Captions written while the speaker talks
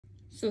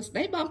សួស្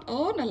តីបងប្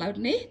អូនឥឡូវ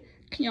នេះ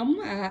ខ្ញុំ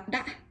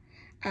ដាក់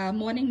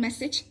morning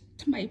message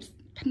ថ្មី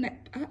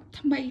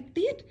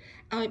ទៀត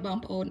ឲ្យបង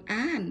ប្អូន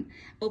អាន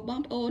ប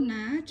ងប្អូន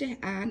ណាចេះ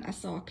អានអ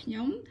ក្សរខ្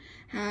ញុំ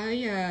ហើយ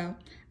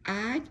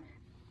អាច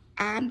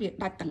អានវា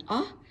ដាច់ទាំងអ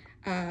ស់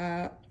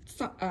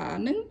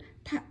នឹង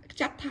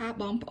ចាត់ថា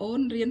បងប្អូន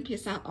រៀនភា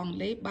សាអង់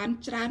គ្លេសបាន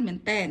ច្រើនមែន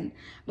តើ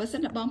បើសិន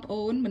ជាបងប្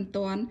អូនមិន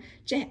ទាន់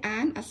ចេះអា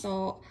នអក្ស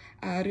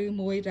រឬ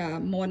មួយ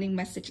morning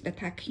message ដែល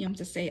ថាខ្ញុំ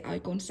សរសេរឲ្យ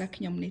កូនសិស្ស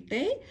ខ្ញុំនេះ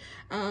ទេ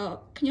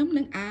ខ្ញុំ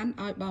នឹងអាន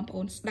ឲ្យបងប្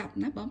អូនស្ដាប់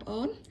ណាបងប្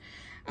អូន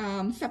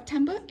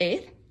September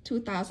 8th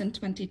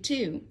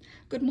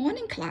 2022 Good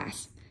morning class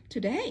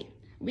Today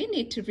we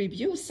need to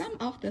review some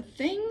of the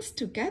things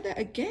together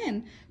again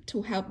to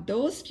help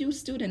those few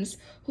students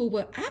who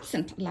were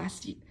absent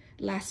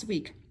last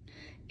week.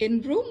 In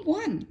room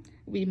 1,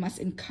 we must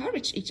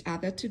encourage each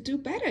other to do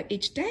better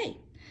each day.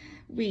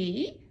 We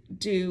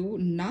do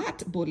not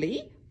bully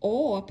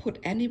or put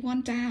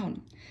anyone down.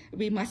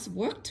 We must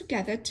work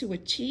together to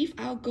achieve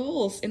our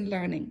goals in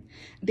learning.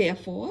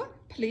 Therefore,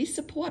 please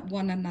support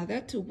one another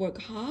to work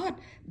hard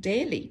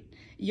daily.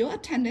 Your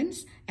attendance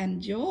and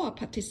your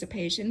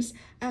participations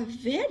are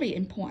very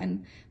important.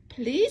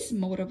 Please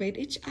motivate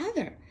each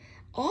other.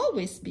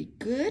 Always be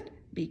good,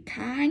 be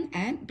kind,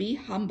 and be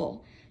humble.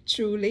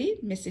 Truly,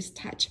 Mrs.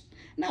 Touch.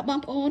 ណាបង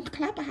ប្អូន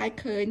ខ្លះប្រហែល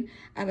ឃើញ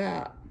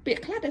ពាក្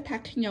យខ្លះដែលថា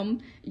ខ្ញុំ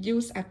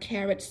use a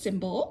caret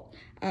symbol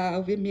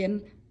វាមាន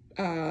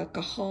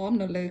ក្រហម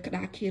នៅលើក្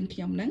តារខៀនខ្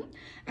ញុំហ្នឹង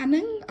អាហ្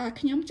នឹង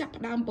ខ្ញុំចាប់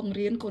ផ្ដើមបង្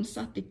រៀនកូន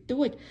សិស្សតិច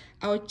តួច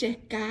ឲ្យចេះ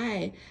កែ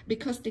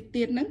because តិច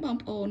ទៀតហ្នឹងបង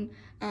ប្អូន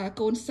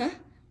កូនសិស្ស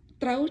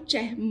ត្រូវ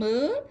ចេះមើ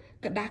ល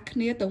ក្តារគ្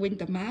នាទៅវិញ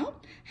ទៅមក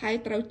ហើយ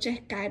ត្រូវចេះ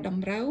កែត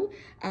ម្រូវ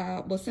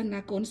បើសិនណា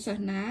កូនសិស្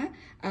សណា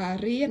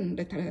រៀន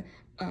ដែលថា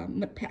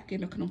មិត្តភ័ក្តិគេ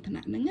នៅក្នុងឋា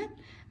នៈហ្នឹង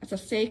សរ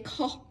សេរ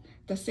ខុស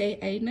សរសេរ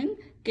អីហ្នឹង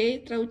គេ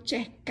ត្រូវ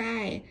ចេះកែ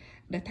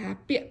ដែលថា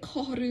ពាក្យ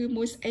ខុសឬ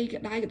មួយស្អីក៏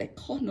ដោយដែល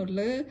ខុសនៅ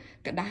លើ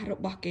ក្តាររ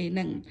បស់គេហ្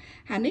នឹង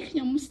ហើយនេះខ្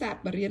ញុំស្ដាប់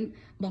ប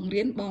ង្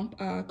រៀនបង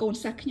កូន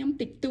សិស្សខ្ញុំ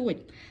តិចតួច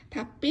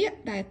ថាពាក្យ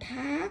ដែល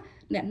ថា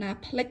អ្នកណា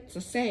ផ្លិចស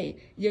រសេរ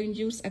យើង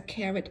use a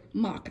caret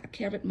mark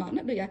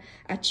ណាដូច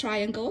a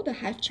triangle the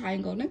half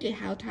triangle ហ្នឹងគេ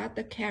ហៅថា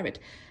the caret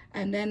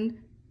and then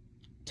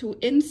to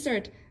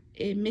insert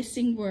a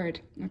missing word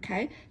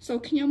okay so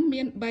ខ្ញុំ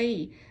មាន3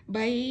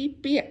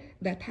ពាក្យ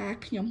ដែលថា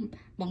ខ្ញុំ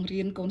បង្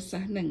រៀនកូន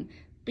សិស្សហ្នឹង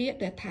ពាក្យ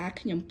ដែលថា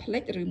ខ្ញុំផ្លេ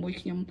ចឬមួយ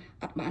ខ្ញុំ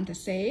អត់បានសរ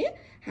សេរ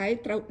ហើយ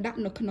ត្រូវដាក់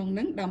នៅក្នុងហ្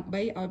នឹងដើម្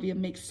បីឲ្យវា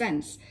make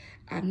sense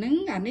អានេះ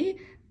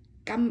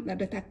កម្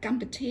ម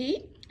វិធី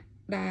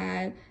ដែ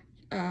ល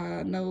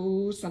នៅ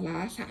សាលា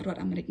សហរដ្ឋ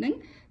អាមេរិកហ្នឹង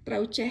ត្រូ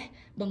វចេះ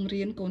បង្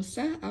រៀនកូន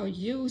សិស្សឲ្យ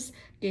use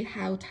គេ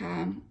ហៅថា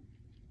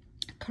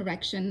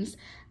corrections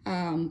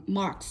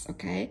marks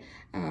okay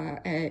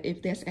if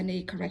there's any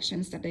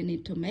corrections that they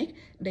need to make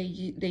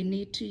they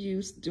need to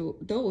use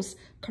those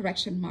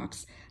correction marks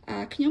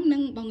ខ្ញុំនឹ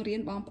ងបង្រៀ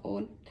នបងប្អូ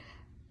ន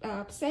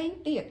ផ្សេង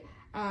ទៀត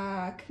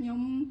ខ្ញុំ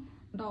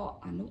ដក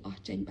អានោះអ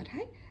ស់ចេញបាត់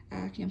ហើយ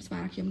ខ្ញុំស្វា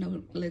ខ្ញុំនៅ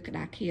លើក្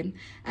តារខៀន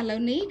ឥឡូវ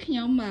នេះខ្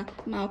ញុំមក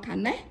ខាង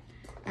នេះ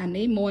អា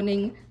នេះ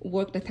morning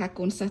work ដែលថា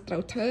កូនសិស្សត្រូ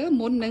វធ្វើ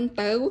មុននឹង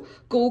ទៅ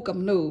គូកំ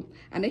ណូ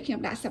អានេះខ្ញុំ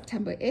ដាក់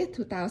September 8 2022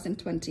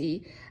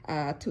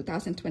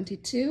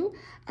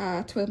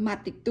 ធ្វើម៉ា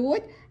ត់តិចតួច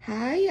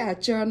ហើយ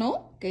journal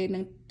គេនឹ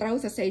ងត្រូវ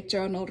សរសេរ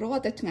journal រា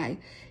ល់តែថ្ងៃ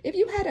If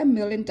you had $1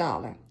 million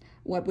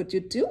what would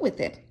you do with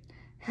it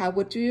how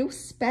would you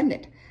spend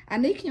it អា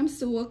នេះខ្ញុំ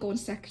សួរកូន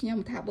សិស្សខ្ញុំ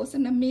ថាបើសិ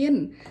នណាមាន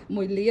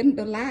$1 លាន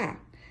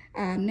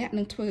អ្នក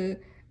នឹងធ្វើ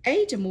អី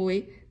ជាមួយ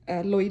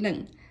លុយនឹង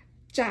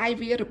ចាយ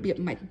វារបៀប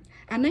ម៉េច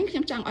អានេះខ្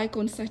ញុំចង់ឲ្យ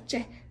កូនសិស្ស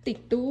ចេះតិច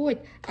តួច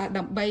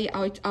ដើម្បី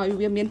ឲ្យ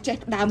វាមានចេះ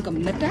ដើមកំ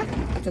ណត់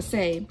សរ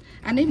សេរ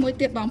អានេះមួយ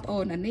ទៀតបងប្អូ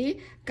នអានេះ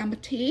កម្មវិ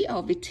ធី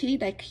វិធី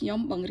ដែលខ្ញុំ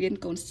បង្រៀន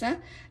កូនសិស្ស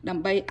ដើ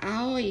ម្បី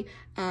ឲ្យ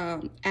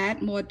add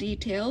more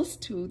details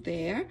to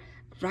their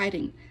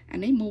writing អា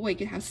នេះមួយ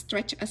គេហៅ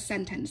stretch a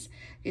sentence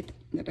គេ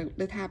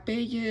ដែលថាពេ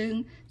លយើង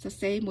សរ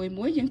សេរ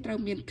មួយយើងត្រូវ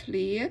មាន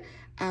clear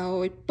ឲ្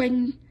យពេញ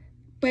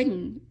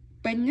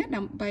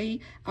ដើម្បី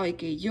ឲ្យ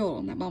គេយល់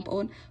ណាបងប្អូ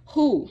ន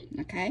who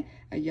okay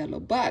a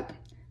yellow bug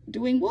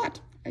doing what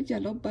a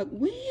yellow bug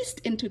whizzed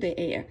into the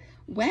air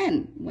when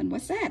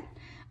was that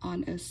on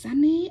a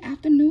sunny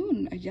afternoon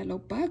a yellow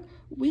bug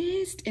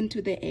whizzed into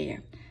the air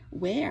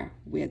where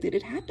did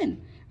it happen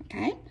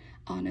okay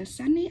on a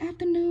sunny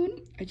afternoon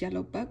a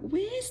yellow bug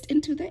whizzed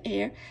into the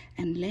air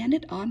and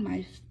landed on my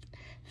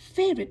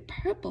favorite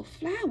purple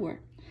flower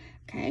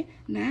okay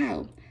now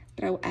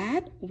throw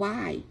add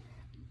why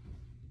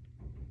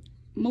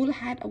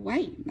Mulahad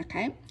away,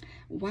 okay?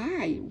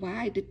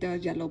 Why did the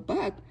yellow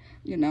bug,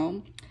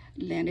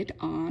 landed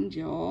on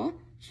your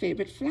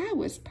favorite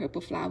flowers?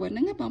 Purple flower,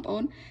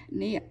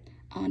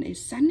 on a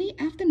sunny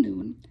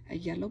afternoon, a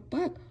yellow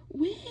bug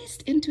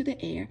whizzed into the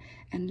air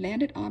and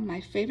landed on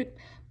my favorite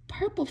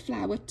purple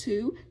flower to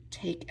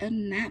take a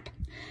nap.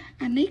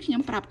 អានេះខ្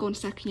ញុំប្រាប់កូន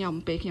សិស្សខ្ញុំ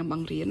ពេលខ្ញុំប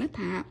ង្រៀនណា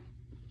ថា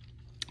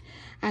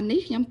អានេះ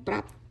ខ្ញុំប្រា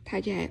ប់ថា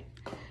យ៉ា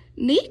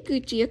នេះគឺ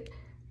ជា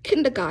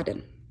kindergarten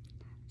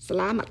សា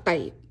លាមត្តេ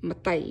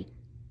យ្យ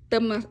ទឹ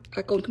ម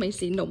កូនក្មេង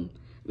ស៊ីនំ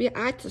វា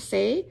អាចសរ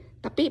សេរ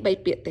តែពី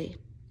3ពាក្យទេ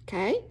អូ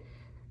ខេ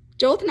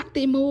ចូលថ្នាក់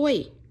ទី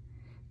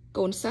1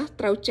កូនសិស្ស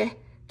ត្រូវចេះ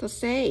ទៅ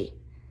សេ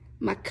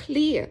មក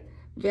clear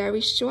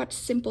very short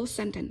simple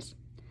sentence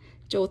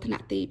ចូលថ្នា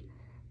ក់ទី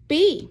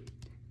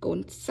2កូន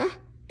សិស្ស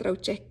ត្រូវ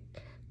ចេះ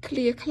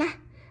clear ខ្លះ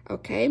អូ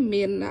ខេ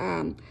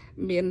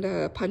មាន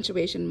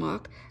punctuation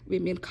mark វា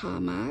មាន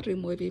comma ឬ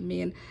មួយវា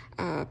មាន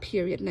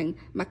period នឹង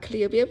មក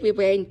clear វា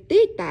វែងតិ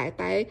ច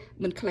តែ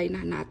មិនខ្លី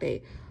ណាស់ណាទេ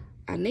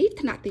អានេះ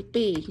ថ្នាក់ទី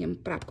2ខ្ញុំ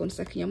ប្រាប់កូន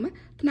សិស្សខ្ញុំ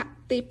ថ្នាក់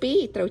ទី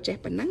2ត្រូវចេះ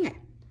ប៉ុណ្ណឹង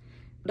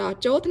ដល់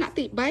ចូលថ្នាក់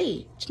ទី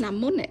3ឆ្នាំ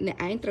មុនអ្នក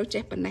ឯងត្រូវ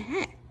ចេះប៉ុណ្ណេះ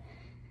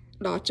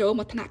ដល់ចូល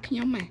មកថ្នាក់ខ្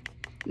ញុំ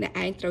អ្នក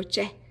ឯងត្រូវ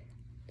ចេះ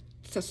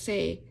សរសេ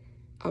រ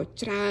ឲ្យ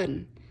ច្រើន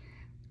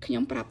ខ្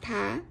ញុំប្រាប់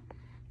ថា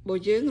បើ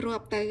យើងរា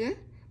ប់ទៅ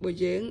បើ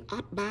យើងអ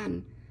ត់បាន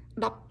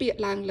10ពាក្យ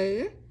ឡើងលើ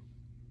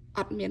អ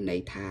ត់មានន័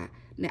យថា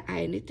អ្នកឯ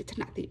ងនេះទៅថ្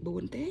នាក់ទី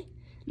4ទេ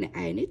អ្នក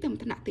ឯងនេះទៅ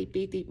ថ្នាក់ទី2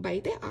ទី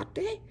3ទេអត់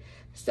ទេ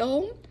សូ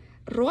ម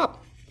រាប់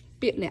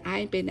ពាក្យអ្នកឯ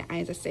ងពេលអ្នកឯ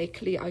ងសរសេរ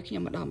clear ឲ្យខ្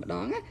ញុំម្ដ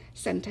ង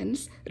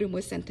sentence ឬមួ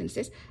យ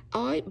sentences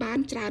ឲ្យបាន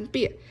ច្រើន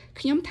ពាក្យ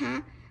ខ្ញុំថា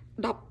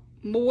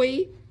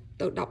11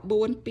ទៅ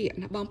14ពាក្យ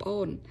ណាបងប្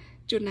អូន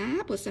ជួនណា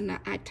បើសិនណា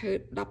អាចធ្វើ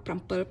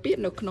17ពាក្យ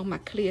នៅក្នុងមួ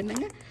យ clear ហ្នឹ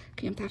ង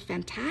ខ្ញុំថា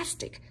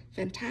fantastic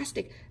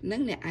នឹ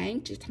ងអ្នកឯង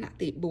ជាថ្នាក់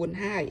ទី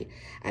4ហើយ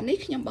អានេះ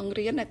ខ្ញុំបង្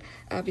រៀន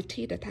វិ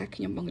ធីដែលថា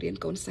ខ្ញុំបង្រៀន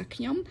កូនសិស្ស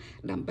ខ្ញុំ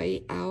ដើម្បី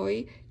ឲ្យ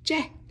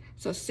ចេះ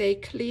សរសេរ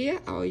clear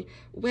ឲ្យ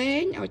វែ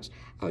ងឲ្យ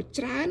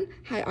ច្រើន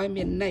ហើយឲ្យ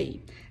មានន័យ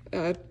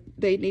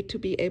they need to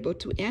be able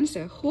to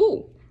answer who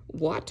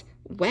what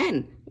when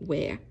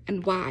where and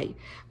why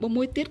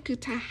មួយទៀតគឺ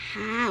ថា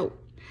how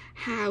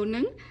ហ្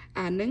នឹង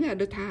អានឹង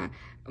ដូចថា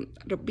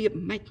របៀប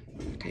ម៉េច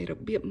រ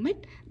បៀបម៉េច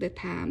ដែល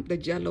ថា the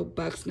yellow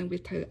bugs នឹងវា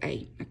ធ្វើអី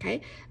អូខេ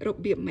រ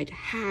បៀបម៉េច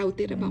how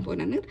ទៀតបងប្អូ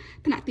នហ្នឹង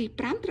ថ្នាក់ទី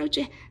5ត្រូវ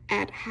ចេះ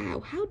add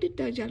how did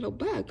the yellow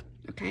bug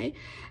okay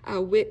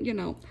with you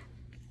know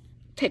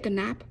take a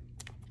nap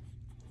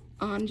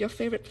on your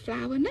favorite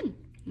flower ហ្នឹង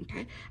អូ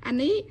ខេអា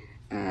នេះ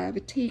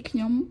វិធីខ្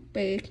ញុំ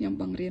ពេលខ្ញុំ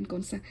បង្រៀនកូ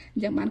នសិស្សអ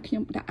ញ្ចឹងបានខ្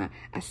ញុំដាក់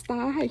អា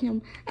star ហើយខ្ញុំ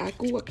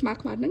គូខ្មៅ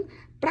ហ្នឹង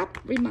ប្រាប់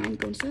remind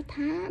កូនសិស្ស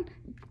ថា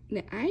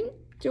អ្នកឯង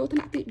ចូលថ្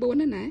នាក់ទី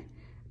4ណា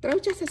ត្រូវ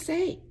ចេះសរ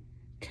សេរ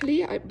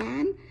clear ឲ្យបា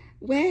ន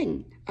វែង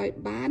ឲ្យ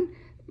បាន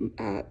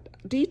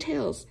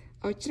details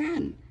ឲ្យច្រើ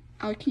ន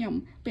ឲ្យខ្ញុំ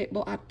ពេល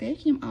បោះអត់ទេ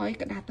ខ្ញុំឲ្យ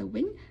កដាស់ទៅ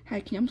វិញហើ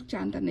យខ្ញុំ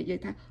ចាំតែនិយាយ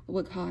ថា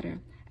work harder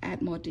add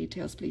more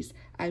details please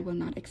I will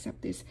not accept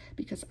this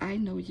because I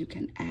know you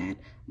can add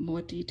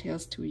more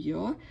details to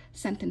your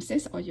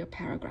sentences or your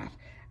paragraph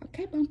អូ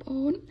ខេបងប្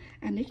អូន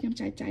អានេះខ្ញុំ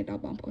ចែកចាយដ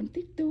ល់បងប្អូន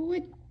តិចតួ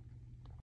ច